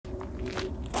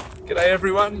G'day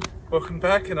everyone, welcome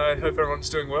back and I hope everyone's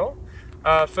doing well.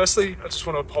 Firstly, I just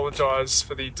want to apologise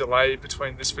for the delay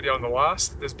between this video and the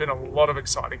last. There's been a lot of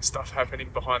exciting stuff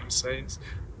happening behind the scenes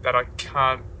that I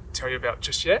can't tell you about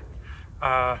just yet.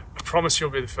 I promise you'll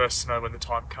be the first to know when the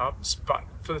time comes, but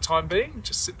for the time being,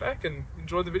 just sit back and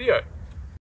enjoy the video.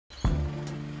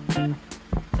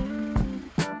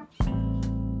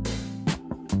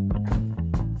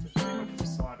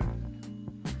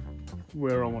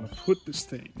 Where I want to put this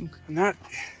thing, and that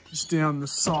is down the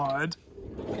side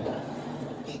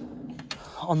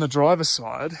on the driver's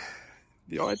side.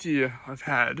 The idea I've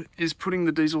had is putting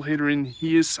the diesel heater in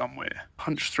here somewhere,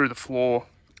 punch through the floor,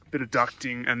 a bit of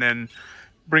ducting, and then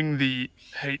bring the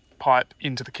heat pipe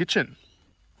into the kitchen.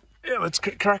 Yeah, let's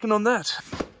get cracking on that.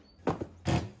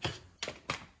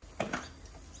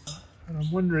 And I'm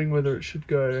wondering whether it should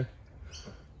go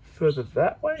further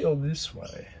that way or this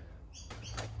way.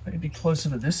 Maybe closer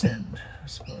to this end, I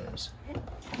suppose.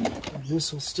 And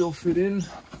this will still fit in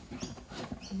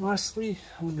nicely.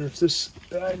 I wonder if this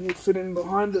bag will fit in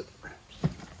behind it.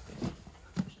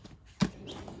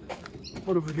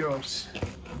 What have we got?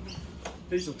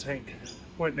 Diesel tank.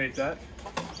 Won't need that.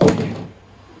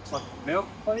 Looks like a mount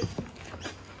plate.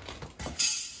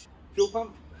 Fuel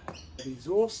pump.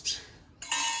 Exhaust.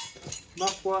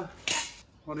 Muffler.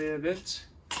 Hot air vent.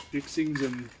 Fixings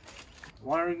and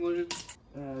wiring loom.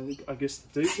 I guess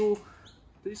the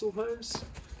diesel hose,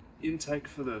 intake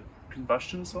for the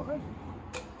combustion side,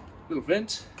 little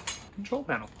vent, control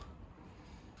panel.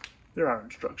 There are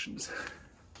instructions.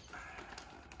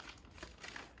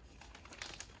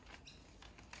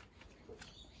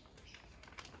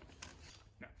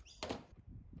 No.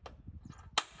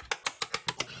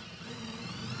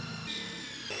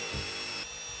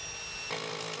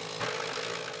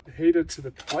 The heater to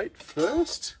the plate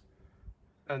first.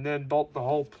 And then bolt the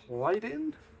whole plate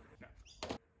in? No.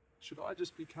 Should I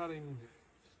just be cutting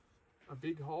a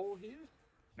big hole here?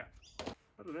 No.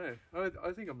 I don't know.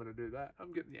 I think I'm going to do that.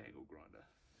 I'm getting the angle grinder.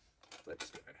 Let's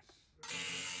go.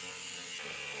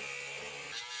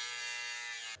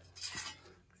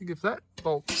 I think if that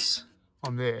bolts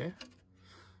on there,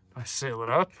 I seal it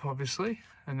up, obviously,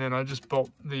 and then I just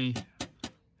bolt the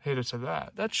heater to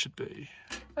that. That should be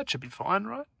fine,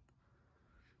 right?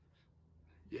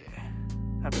 Yeah.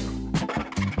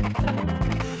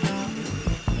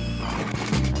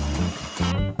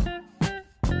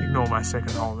 Ignore my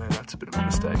second hole there, that's a bit of a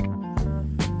mistake.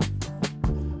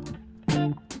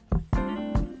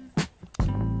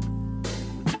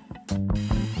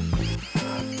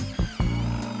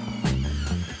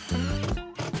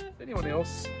 Does anyone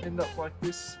else end up like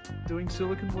this doing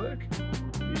silicone work?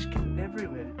 You just get it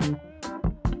everywhere.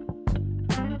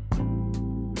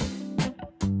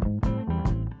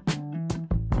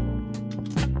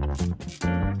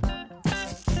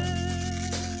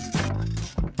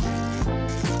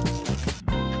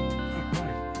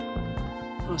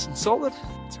 Nice and solid.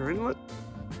 That's our inlet,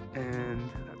 and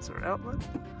that's our outlet.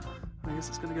 I guess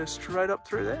it's going to go straight up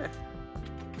through there.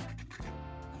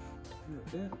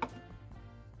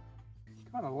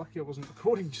 Kind of lucky I wasn't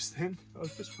recording just then. I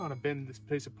was just trying to bend this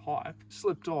piece of pipe,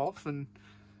 slipped off and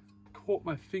caught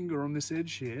my finger on this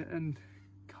edge here and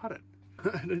cut it.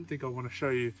 I don't think I want to show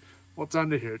you what's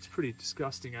under here. It's pretty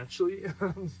disgusting actually.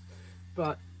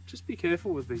 But just be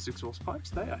careful with these exhaust pipes.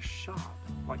 They are sharp,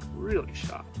 like really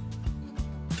sharp.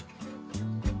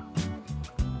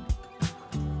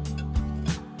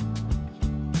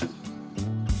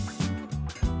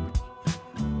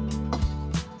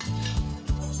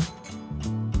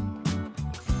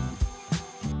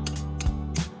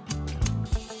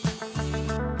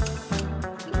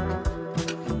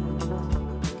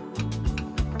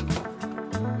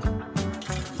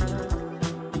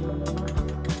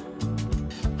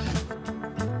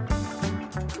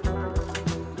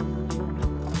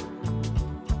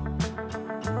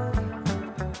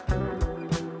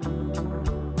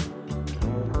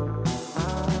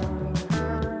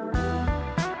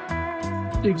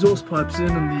 The exhaust pipes in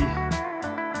and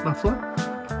the muffler,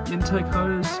 intake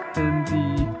hose and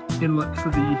the inlet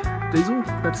for the diesel,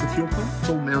 that's the fuel pump, it's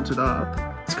all mounted up.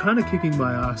 It's kind of kicking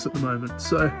my ass at the moment,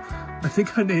 so I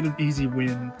think I need an easy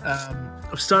win.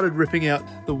 I've started ripping out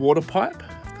the water pipe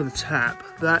for the tap.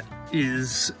 That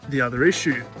is the other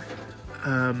issue.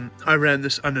 I ran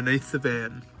this underneath the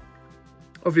van.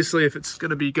 Obviously if we're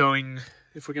going to be going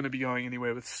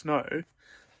anywhere with snow,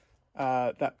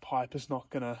 that pipe is not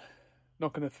going to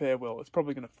fare well. It's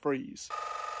probably going to freeze.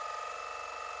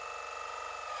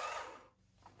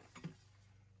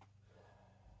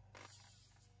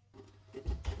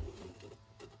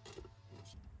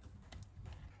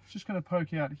 Just going to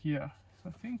poke out here, I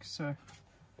think, so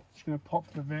Just gonna pop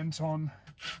the vent on.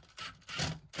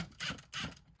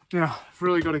 Now, I've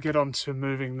really got to get on to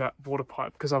moving that water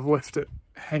pipe because I've left it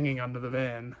hanging under the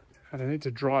van and I need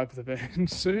to drive the van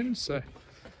soon, so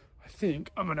I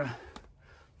think I'm gonna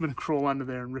crawl under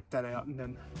there and rip that out and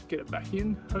then get it back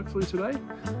in, hopefully today.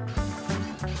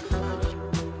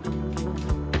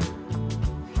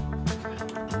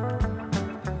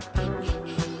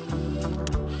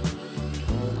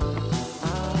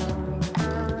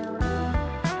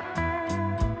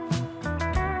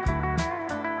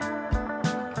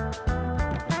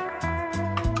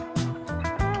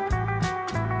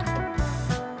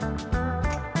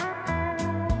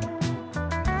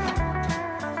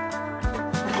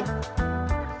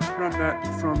 Run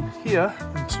that from here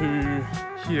into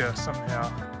here somehow.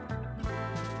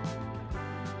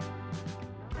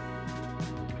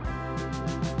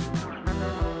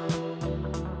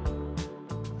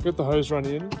 Get the hose run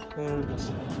in, and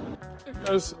it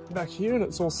goes back here and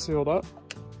it's all sealed up.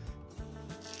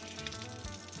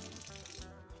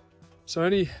 So I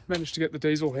only managed to get the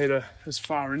diesel heater as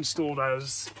far installed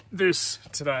as this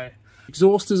today.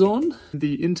 Exhaust is on,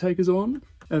 the intake is on,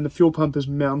 and the fuel pump is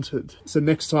mounted. So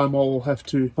next time I'll have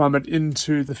to climb it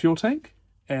into the fuel tank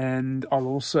and I'll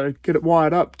also get it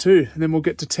wired up too, and then we'll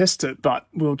get to test it, but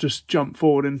we'll just jump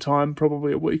forward in time,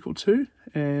 probably a week or two,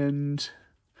 and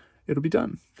it'll be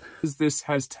done. This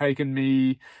has taken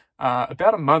me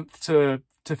about a month to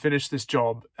finish this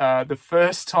job. The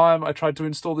first time I tried to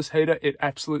install this heater, it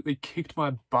absolutely kicked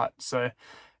my butt. So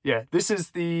yeah, this is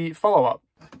the follow-up.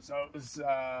 So it was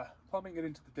plumbing it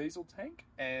into the diesel tank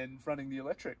and running the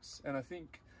electrics. And I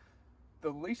think the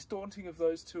least daunting of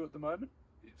those two at the moment,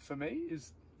 for me,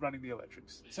 is running the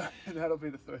electrics. So that'll be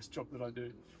the first job that I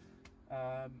do.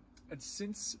 And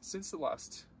since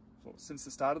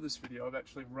the start of this video, I've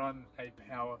actually run a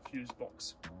power fuse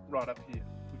box right up here,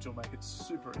 which will make it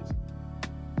super easy.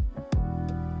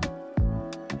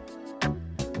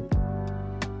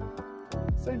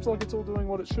 Seems like it's all doing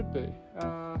what it should be.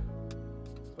 So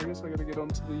I guess I gotta get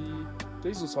onto the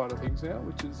diesel side of things now,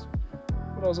 which is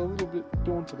what I was a little bit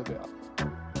daunted about.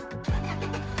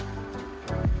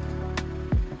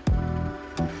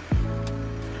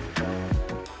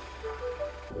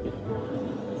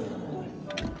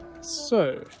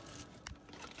 So,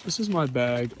 this is my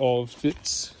bag of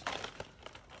bits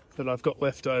that I've got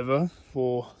left over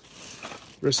for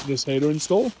the rest of this heater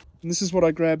install. And this is what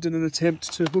I grabbed in an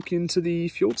attempt to hook into the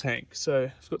fuel tank. So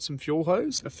I've got some fuel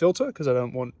hose, a filter, because I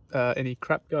don't want any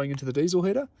crap going into the diesel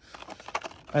heater.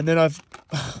 And then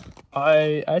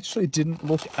I actually didn't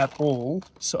look at all,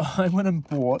 so I went and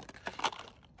bought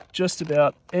just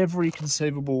about every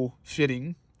conceivable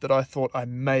fitting that I thought I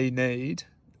may need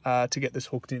to get this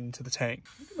hooked into the tank.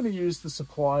 I think I'm going to use the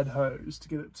supplied hose to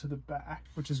get it to the back,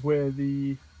 which is where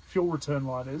the fuel return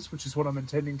line is, which is what I'm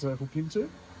intending to hook into.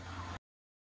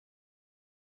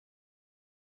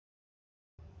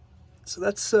 So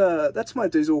that's my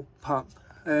diesel pump,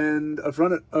 and I've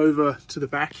run it over to the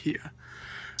back here.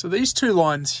 So these two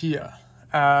lines here,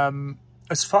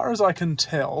 as far as I can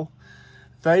tell,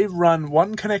 they run,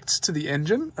 one connects to the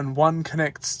engine and one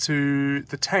connects to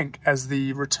the tank as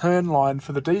the return line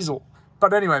for the diesel.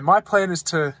 But anyway, my plan is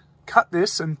to cut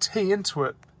this and tee into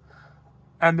it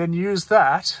and then use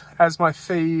that as my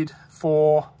feed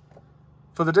for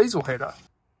the diesel header.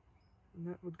 And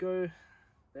that would go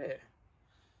there.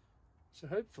 So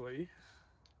hopefully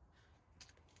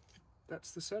that's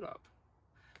the setup.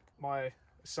 My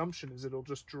assumption is it'll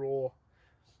just draw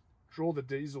the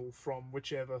diesel from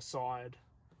whichever side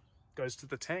goes to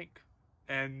the tank,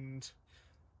 and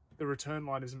the return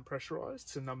line isn't pressurized,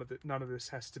 so none of this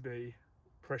has to be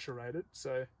pressure rated.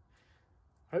 So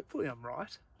hopefully I'm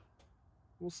right.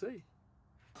 We'll see.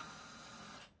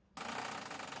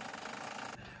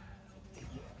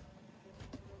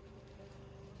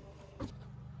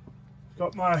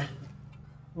 Got my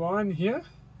line here,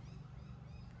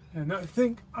 and I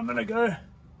think I'm gonna go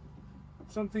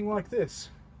something like this.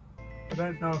 I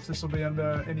don't know if this will be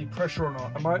under any pressure or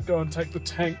not. I might go and take the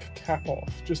tank cap off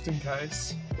just in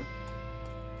case.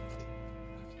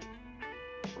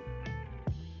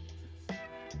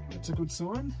 That's a good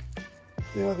sign.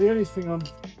 Now the only thing I'm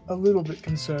a little bit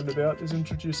concerned about is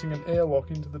introducing an airlock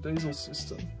into the diesel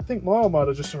system. I think Lyle might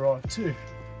have just arrived too.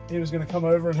 He was going to come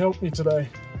over and help me today.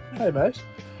 Hey mate.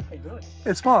 How you doing?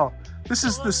 Yeah, smile. This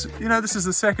is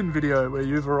the second video where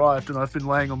you've arrived and I've been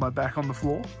laying on my back on the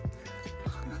floor.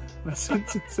 My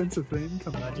sense of theme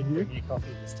coming out of you. New coffee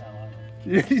this time, aren't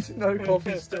Yeah, no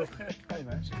coffee still. Hey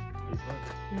mate.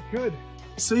 You're good.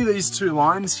 See these two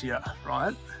lines here,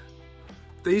 right?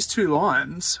 These two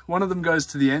lines, one of them goes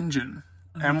to the engine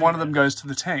and one of them goes to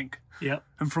the tank. Yep.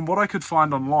 And from what I could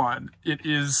find online, it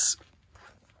is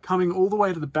coming all the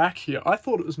way to the back here. I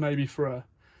thought it was maybe for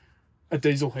a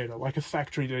diesel heater, like a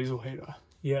factory diesel heater.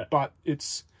 Yeah. But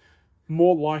it's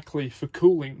more likely for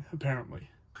cooling, apparently.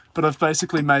 But I've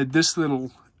basically made this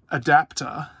little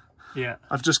adapter. Yeah.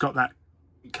 I've just got that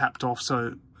capped off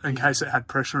so in case it had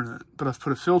pressure in it. But I've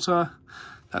put a filter.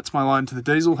 That's my line to the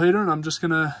diesel heater, and I'm just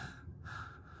gonna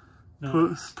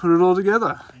put it all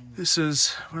together. This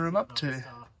is where I'm up to.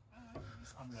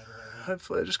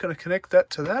 Hopefully I'm just gonna connect that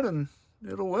to that and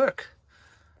it'll work.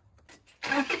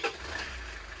 That's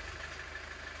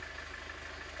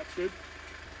good.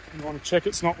 You want to check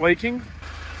it's not leaking.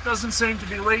 Doesn't seem to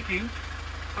be leaking,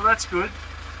 so that's good.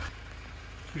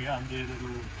 We undo the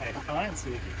little paper guy and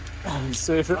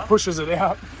See if it pushes it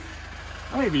out.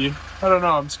 Maybe. I don't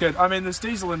know, I'm scared. I mean, there's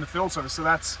diesel in the filter, so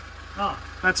that's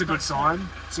a good sign.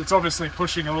 So it's obviously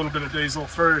pushing a little bit of diesel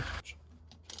through.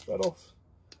 That off.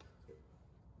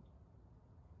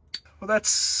 Well,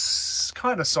 that's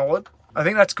kind of solid. I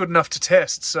think that's good enough to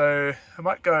test, so I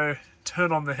might go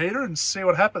turn on the heater and see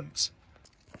what happens.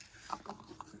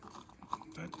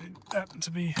 Don't need that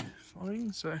to be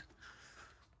fine, so...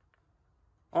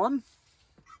 On?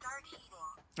 Start heating.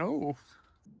 Oh.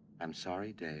 I'm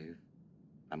sorry, Dave.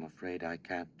 I'm afraid I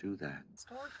can't do that.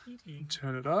 start heating.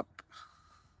 Turn it up.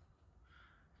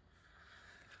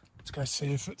 Let's go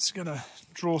see if it's gonna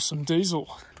draw some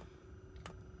diesel.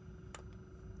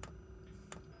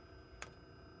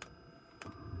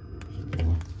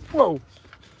 Whoa!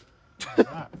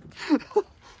 I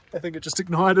think it just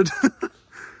ignited.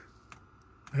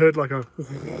 I heard like a...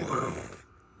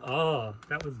 Oh,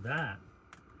 that was that.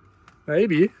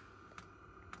 Maybe.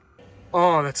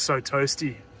 Oh, that's so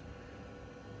toasty.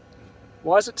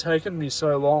 Why has it taken me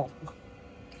so long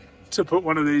to put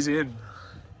one of these in?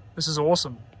 This is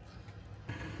awesome.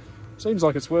 Seems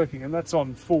like it's working, and that's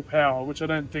on full power, which I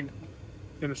don't think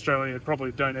in Australia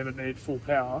probably don't ever need full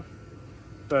power.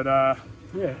 But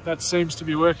yeah, that seems to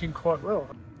be working quite well.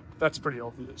 That's pretty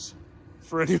obvious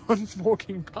for anyone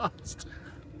walking past.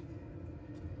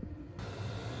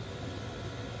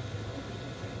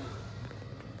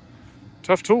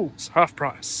 Tough Tools, half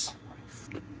price.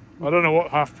 I don't know what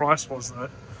half price was though.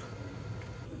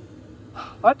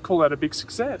 I'd call that a big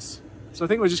success. So I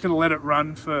think we're just going to let it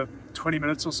run for 20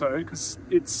 minutes or so because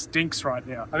it stinks right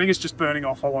now. I think it's just burning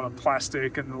off a lot of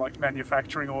plastic and like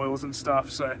manufacturing oils and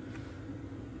stuff. So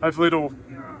hopefully it'll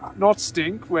not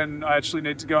stink when I actually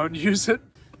need to go and use it.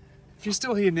 If you're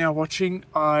still here now watching,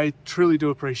 I truly do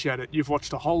appreciate it. You've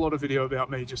watched a whole lot of video about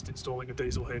me just installing a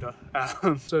diesel heater.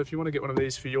 So if you want to get one of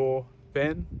these for your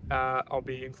van, I'll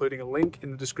be including a link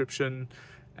in the description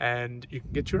and you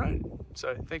can get your own.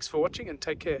 So thanks for watching and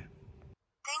take care.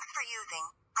 Thanks for using.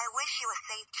 I wish you a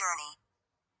safe journey.